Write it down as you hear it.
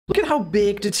Look at how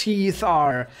big the teeth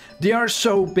are. They are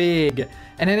so big.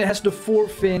 And then it has the 4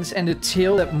 fins and the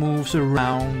tail that moves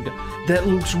around. That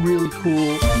looks really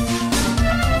cool.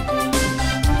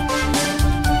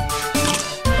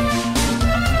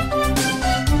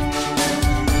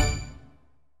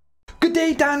 Good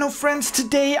day, Dino friends.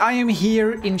 Today I am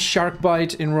here in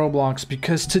SharkBite in Roblox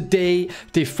because today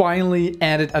they finally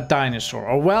added a dinosaur.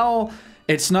 Or well,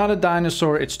 it's not a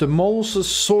dinosaur, it's the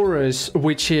Mosasaurus,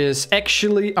 which is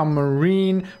actually a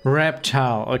marine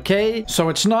reptile, okay? So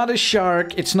it's not a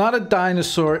shark, it's not a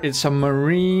dinosaur, it's a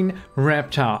marine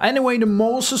reptile. Anyway, the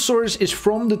Mosasaurus is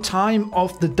from the time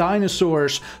of the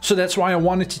dinosaurs, so that's why I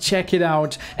wanted to check it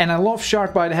out. And I love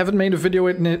SharkBite, I haven't made a video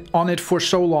on it for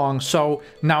so long, so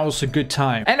now is a good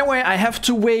time. Anyway, I have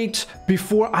to wait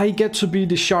before I get to be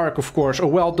the shark, of course,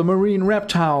 or well, the marine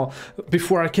reptile,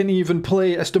 before I can even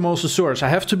play as the Mosasaurus. I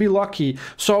have to be lucky.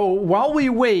 So while we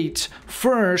wait,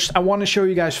 first I want to show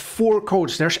you guys 4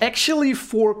 codes. There's actually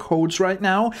 4 codes right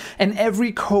now, and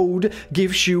every code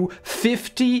gives you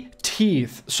 50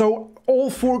 teeth. So all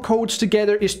 4 codes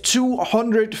together is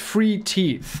 200 free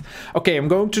teeth. Okay, I'm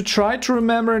going to try to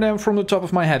remember them from the top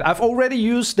of my head. I've already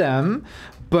used them,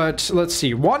 but let's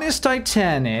see. One is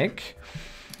Titanic.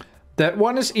 That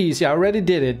one is easy. I already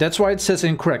did it. That's why it says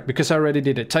incorrect, because I already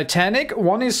did it. Titanic.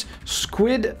 One is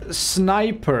Squid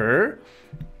Sniper.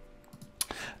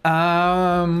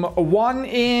 One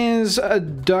is a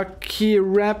Ducky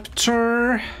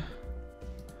Raptor.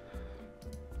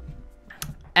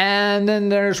 And then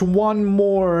there's one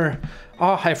more.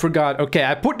 Oh, I forgot. Okay,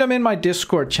 I put them in my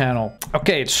Discord channel.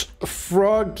 Okay, it's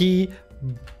Froggy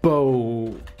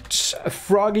Boat.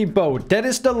 Froggy Boat. That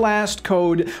is the last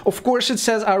code. Of course, it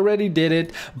says I already did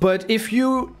it, but if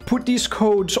you put these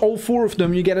codes, all 4 of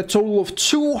them, you get a total of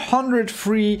 200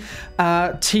 free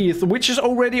teeth, which is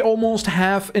already almost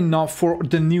half enough for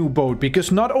the new boat, because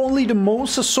not only the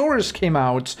Mosasaurus came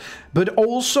out, but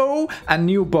also a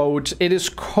new boat. It is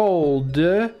called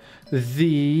the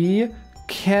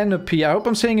Canopy. I hope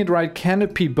I'm saying it right.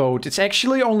 Canopy boat. It's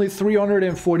actually only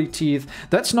 340 teeth.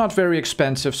 That's not very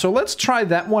expensive. So let's try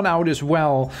that one out as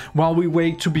well while we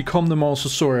wait to become the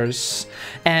Mosasaurus.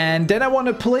 And then I want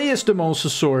to play as the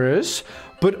Mosasaurus.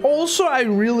 But also I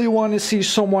really want to see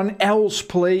someone else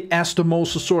play as the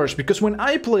Mosasaurus. Because when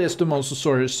I play as the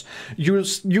Mosasaurus,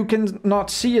 you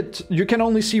cannot see it. You can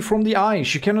only see from the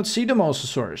eyes. You cannot see the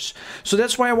Mosasaurus. So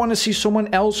that's why I want to see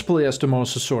someone else play as the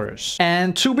Mosasaurus.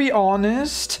 And to be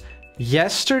honest,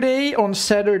 yesterday on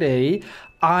Saturday,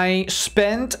 I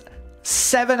spent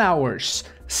 7 hours.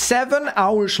 7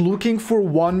 hours looking for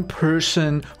one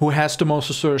person who has the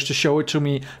Mosasaurus to show it to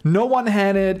me. No one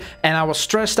had it, and I was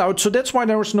stressed out. So that's why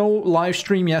there was no live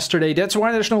stream yesterday. That's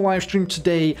why there's no live stream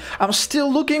today. I'm still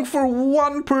looking for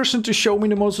one person to show me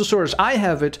the Mosasaurus. I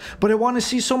have it, but I want to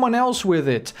see someone else with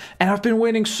it. And I've been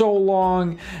waiting so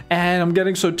long, and I'm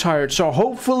getting so tired. So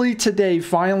hopefully today,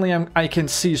 finally, I can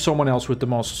see someone else with the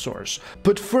Mosasaurus.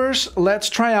 But first, let's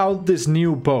try out this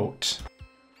new boat.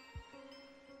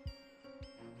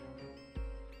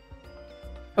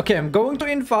 Okay, I'm going to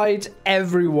invite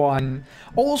everyone.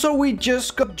 Also, we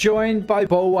just got joined by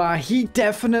Boa. He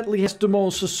definitely has the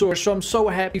Mosasaurus, so I'm so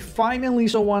happy. Finally,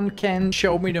 someone can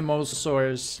show me the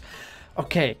Mosasaurus.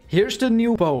 Okay, here's the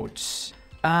new boat.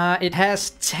 It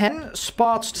has 10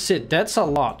 spots to sit. That's a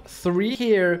lot. 3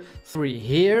 here, 3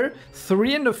 here,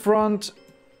 3 in the front.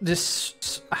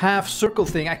 This half circle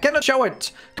thing. I cannot show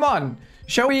it. Come on,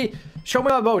 show me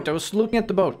my boat. I was looking at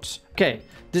the boat. Okay.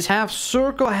 This half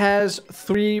circle has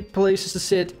 3 places to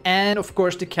sit, and of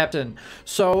course the captain.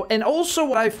 So, and also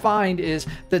what I find is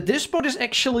that this boat is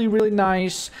actually really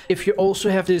nice if you also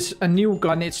have a new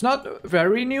gun. It's not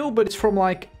very new, but it's from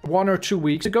like 1 or 2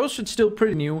 weeks ago, so it's still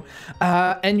pretty new.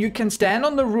 And you can stand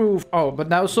on the roof. Oh, but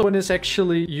now someone is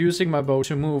actually using my boat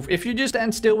to move. If you just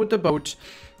stand still with the boat,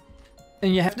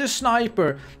 and you have the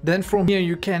sniper, then from here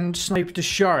you can snipe the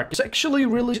shark. It's actually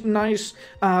really nice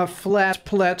flat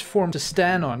platform to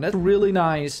stand on. That's really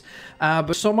nice.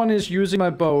 But someone is using my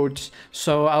boat,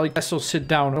 so I guess I'll sit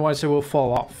down, otherwise I will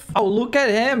fall off. Oh, look at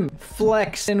him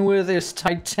flexing with his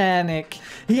Titanic.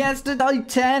 He has the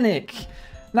Titanic.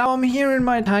 Now I'm here in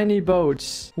my tiny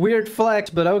boat. Weird flex,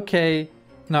 but okay.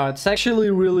 No, it's actually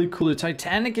really cool. The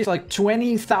Titanic is like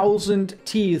 20,000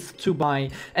 teeth to buy,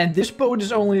 and this boat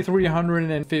is only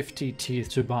 350 teeth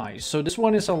to buy. So this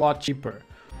one is a lot cheaper.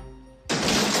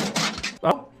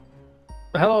 Oh,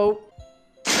 hello.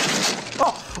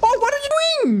 Oh, what are you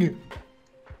doing?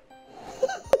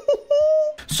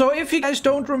 So if you guys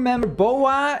don't remember,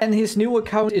 Boa and his new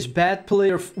account is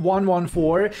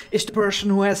BadPlayer114 is the person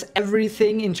who has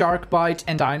everything in SharkBite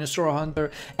and Dinosaur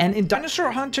Hunter. And in Dinosaur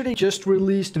Hunter they just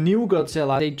released a new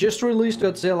Godzilla. They just released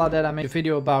Godzilla that I made a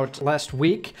video about last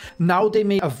week. Now they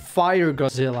made a Fire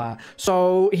Godzilla.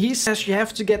 So he says you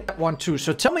have to get that one too.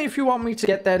 So tell me if you want me to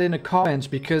get that in the comments,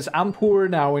 because I'm poor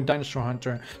now in Dinosaur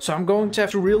Hunter. So I'm going to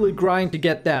have to really grind to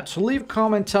get that. So leave a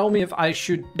comment, tell me if I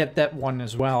should get that one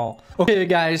as well. Okay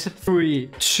guys, 3,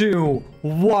 2,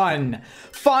 1.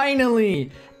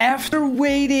 Finally, after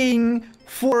waiting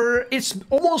for, it's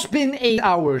almost been 8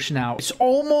 hours now. It's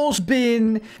almost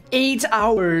been 8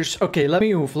 hours. Okay, let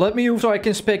me move so I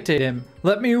can spectate him.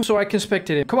 Let me move so I can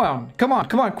spectate him. Come on, come on,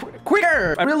 come on,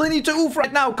 quicker! I really need to move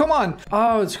right now, come on!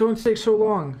 Oh, it's going to take so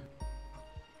long.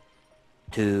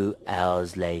 2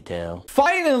 hours later.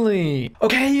 Finally!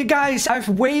 Okay, you guys, I've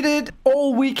waited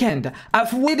all weekend.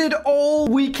 I've waited all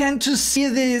weekend to see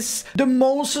this. The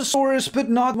Mosasaurus, but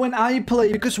not when I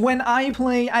play. Because when I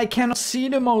play, I cannot see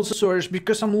the Mosasaurus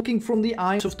because I'm looking from the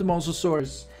eyes of the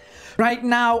Mosasaurus. Right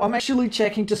now, I'm actually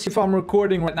checking to see if I'm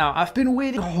recording right now. I've been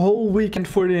waiting a whole weekend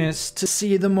for this to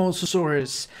see the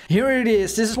Mosasaurus. Here it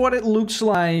is. This is what it looks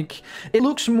like. It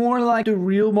looks more like the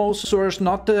real Mosasaurus,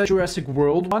 not the Jurassic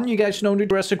World one. You guys know the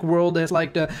Jurassic World is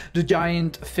like the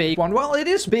giant fake one. Well, it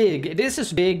is big. It is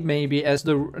as big maybe as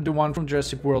the one from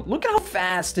Jurassic World. Look at how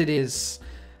fast it is.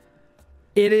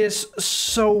 It is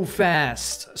so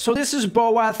fast. So this is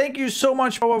Boa. Thank you so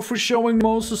much, Boa, for showing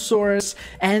Mosasaurus.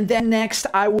 And then next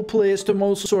I will play as the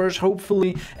Mosasaurus,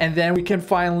 hopefully. And then we can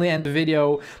finally end the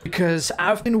video. Because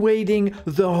I've been waiting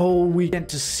the whole weekend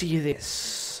to see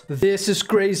this. This is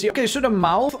crazy. Okay, so the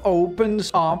mouth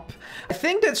opens up. I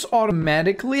think that's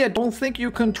automatically. I don't think you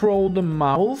control the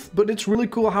mouth. But it's really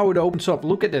cool how it opens up.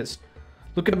 Look at this.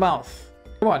 Look at the mouth.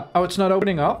 Come on. Oh, it's not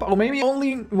opening up? Oh, maybe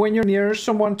only when you're near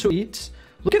someone to eat.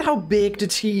 Look at how big the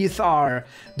teeth are.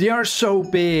 They are so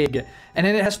big. And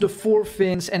then it has the 4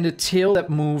 fins and the tail that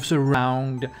moves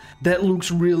around. That looks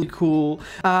really cool.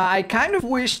 I kind of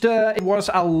wish it was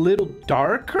a little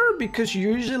darker, because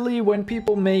usually when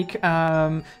people make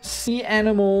sea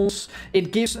animals,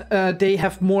 it gives they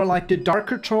have more like the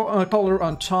darker color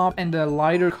on top and the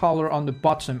lighter color on the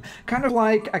bottom. Kind of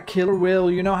like a killer whale,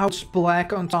 you know how it's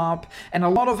black on top. And a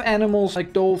lot of animals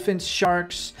like dolphins,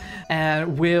 sharks,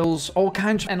 and whales, all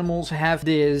kinds of animals have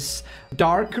this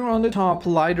darker on the top,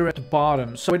 lighter at the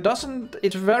bottom. So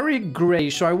it's very gray.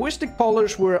 So I wish the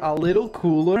colors were a little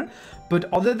cooler.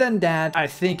 But other than that, I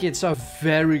think it's a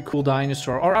very cool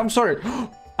dinosaur. Or I'm sorry,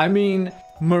 I mean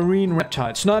marine reptile.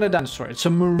 It's not a dinosaur, it's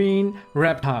a marine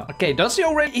reptile. Okay, does he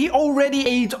already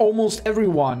ate almost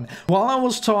everyone. While I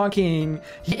was talking,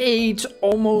 he ate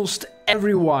almost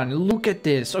everyone. Look at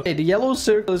this. Okay, the yellow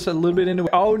circle is a little bit in the way.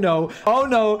 Oh no, oh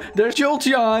no, there's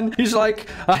Jolteon. He's like,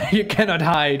 you cannot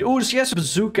hide. Oh, she has a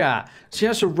bazooka. She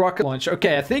has a rocket launcher.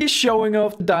 Okay, I think he's showing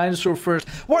off the dinosaur first.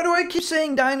 Why do I keep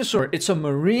saying dinosaur? It's a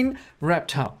marine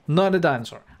reptile, not a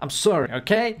dinosaur. I'm sorry,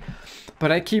 okay?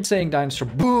 But I keep saying dinosaur.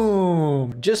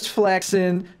 Boom! Just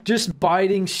flexing, just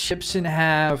biting ships in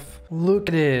half. Look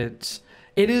at it.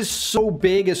 It is so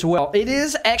big as well. It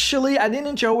is actually, I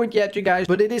didn't show it yet, you guys,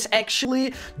 but it is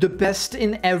actually the best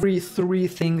in every 3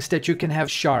 things that you can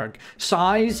have shark.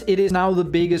 Size, it is now the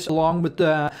biggest along with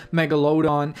the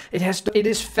Megalodon. It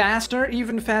is faster,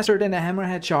 even faster than the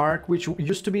hammerhead shark, which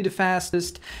used to be the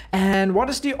fastest. And what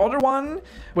is the other one?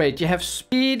 Wait, you have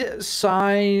speed,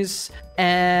 size,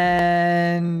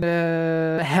 and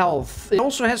health. It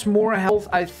also has more health,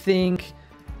 I think.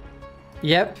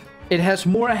 Yep. It has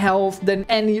more health than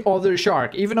any other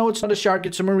shark. Even though it's not a shark,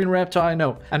 it's a marine reptile. I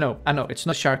know. It's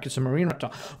not a shark, it's a marine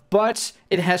reptile. But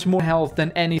it has more health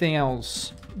than anything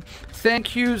else.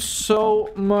 Thank you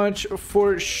so much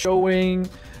for showing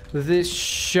this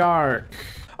shark.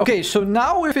 Okay, so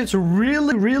now if it's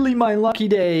really my lucky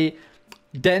day,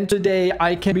 then today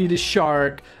I can be the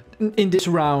shark in this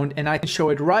round and I can show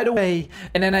it right away.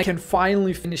 And then I can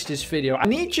finally finish this video. I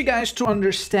need you guys to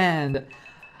understand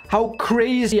how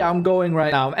crazy I'm going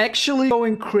right now. I'm actually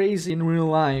going crazy in real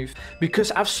life because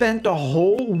I've spent the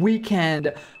whole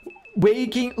weekend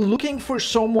looking for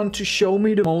someone to show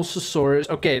me the Mosasaurus.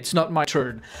 Okay, it's not my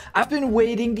turn. I've been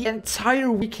waiting the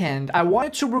entire weekend. I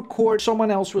wanted to record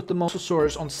someone else with the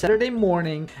Mosasaurus on Saturday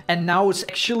morning, and now it's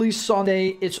actually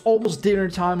Sunday. It's almost dinner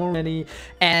time already,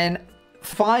 and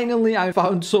finally I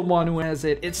found someone who has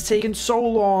it. It's taken so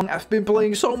long. I've been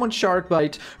playing so much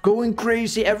SharkBite, going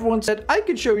crazy. Everyone said I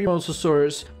could show you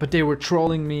Mosasaurus, but they were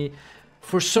trolling me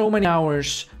for so many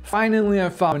hours. Finally I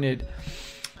found it.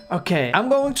 Okay, I'm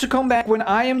going to come back when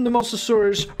I am the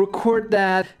Mosasaurus, record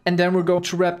that, and then we're going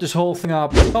to wrap this whole thing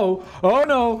up. Oh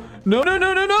no. No, no,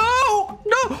 no, no, no!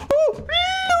 No! Oh,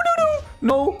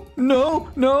 no, no, no,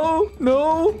 no,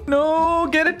 no, no,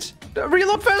 get it!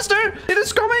 Reload faster! It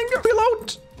is coming!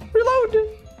 Reload! Reload!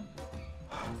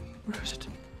 Where is it?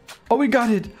 Oh, we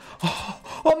got it!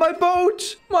 Oh, my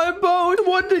boat! My boat!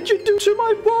 What did you do to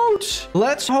my boat?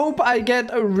 Let's hope I get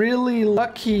a really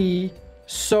lucky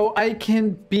so I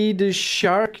can be the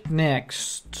shark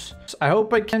next. I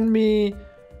hope I can be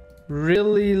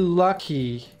really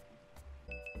lucky.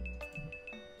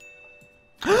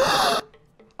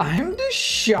 I'm the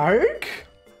shark?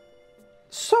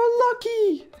 So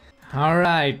lucky. All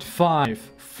right, 5,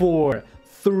 4,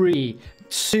 3,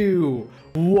 2,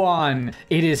 1.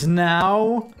 It is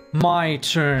now my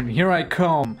turn. Here I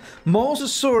come.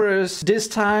 Mosasaurus, this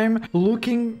time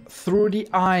looking through the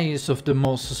eyes of the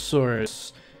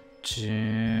Mosasaurus.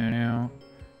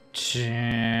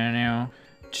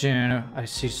 I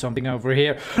see something over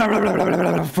here.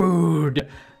 Food.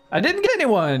 I didn't get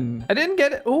anyone. I didn't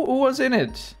get it. Who was in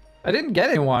it? I didn't get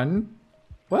anyone.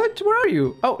 What? Where are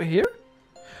you? Oh, here?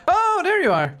 Oh, there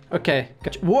you are. Okay.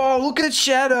 Gotcha. Whoa, look at the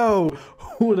shadow.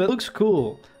 Oh, that looks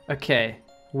cool. Okay.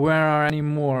 Where are any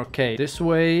more? Okay, this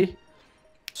way.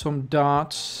 Some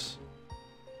dots.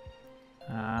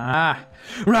 Ah.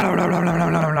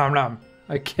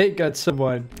 Okay, got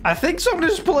someone. I think someone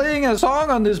is playing a song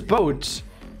on this boat.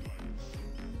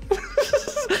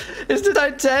 Is the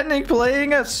Titanic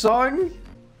playing a song?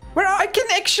 Where I can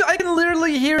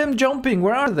literally hear him jumping.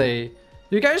 Where are they?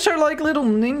 You guys are like little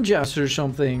ninjas or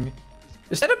something.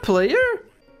 Is that a player?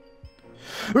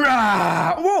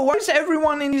 Rah! Whoa, why is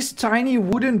everyone in these tiny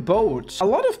wooden boats? A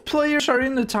lot of players are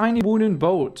in the tiny wooden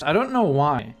boats. I don't know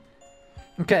why.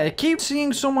 Okay, I keep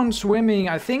seeing someone swimming.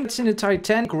 I think it's in the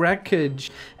Titanic wreckage.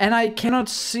 And I cannot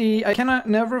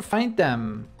never find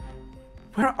them.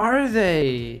 Where are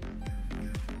they?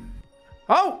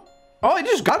 Oh! Oh, I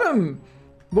just got them!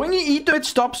 When you eat them, it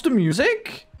stops the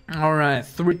music? Alright,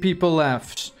 3 people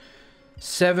left.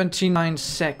 79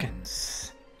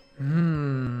 seconds.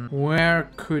 Where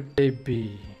could they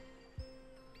be?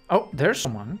 Oh, there's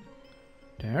someone.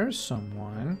 There's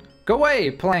someone. Go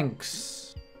away,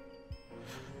 planks.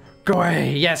 Go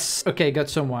away, yes! Okay, got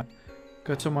someone.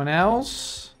 Got someone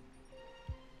else.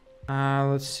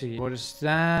 Let's see. What is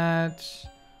that?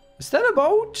 Is that a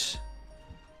boat?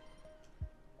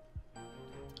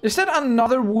 Is that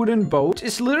another wooden boat?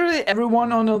 Is literally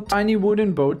everyone on a tiny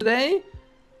wooden boat today?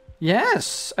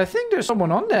 Yes, I think there's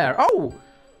someone on there. Oh!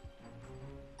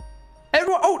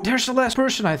 Everyone, oh, there's the last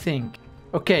person, I think.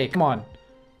 Okay, come on.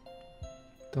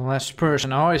 The last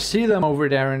person. Oh, I see them over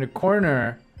there in the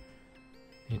corner.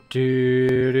 Here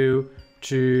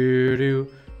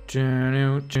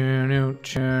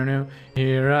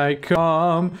I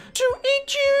come to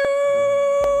eat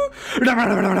you.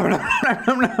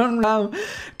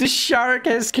 The shark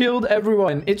has killed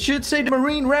everyone. It should say the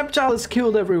marine reptile has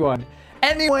killed everyone.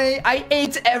 Anyway, I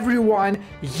ate everyone.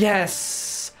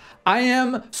 Yes. I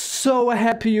am so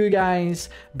happy, you guys,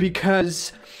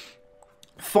 because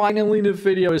finally the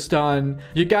video is done.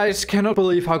 You guys cannot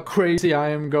believe how crazy I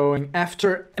am going.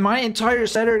 After my entire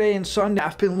Saturday and Sunday,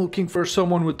 I've been looking for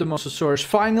someone with the Mosasaurus.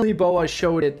 Finally, Boa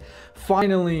showed it.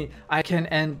 Finally, I can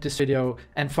end this video,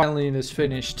 and finally it is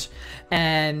finished.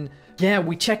 And yeah,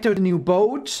 we checked out the new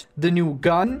boat, the new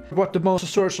gun, what the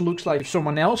Mosasaurus looks like if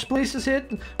someone else places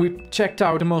it. We checked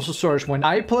out the Mosasaurus when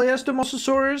I play as the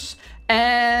Mosasaurus.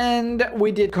 And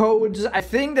we did codes. I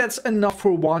think that's enough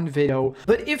for one video.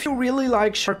 But if you really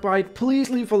like SharkBite, please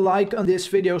leave a like on this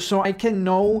video so I can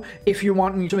know if you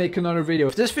want me to make another video.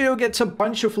 If this video gets a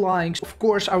bunch of likes, of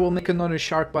course I will make another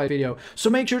SharkBite video. So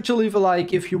make sure to leave a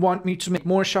like if you want me to make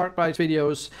more SharkBite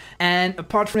videos. And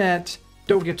apart from that,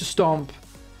 don't forget to stomp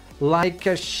like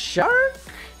a shark.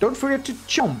 Don't forget to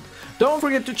chomp. Don't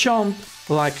forget to chomp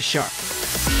like a shark.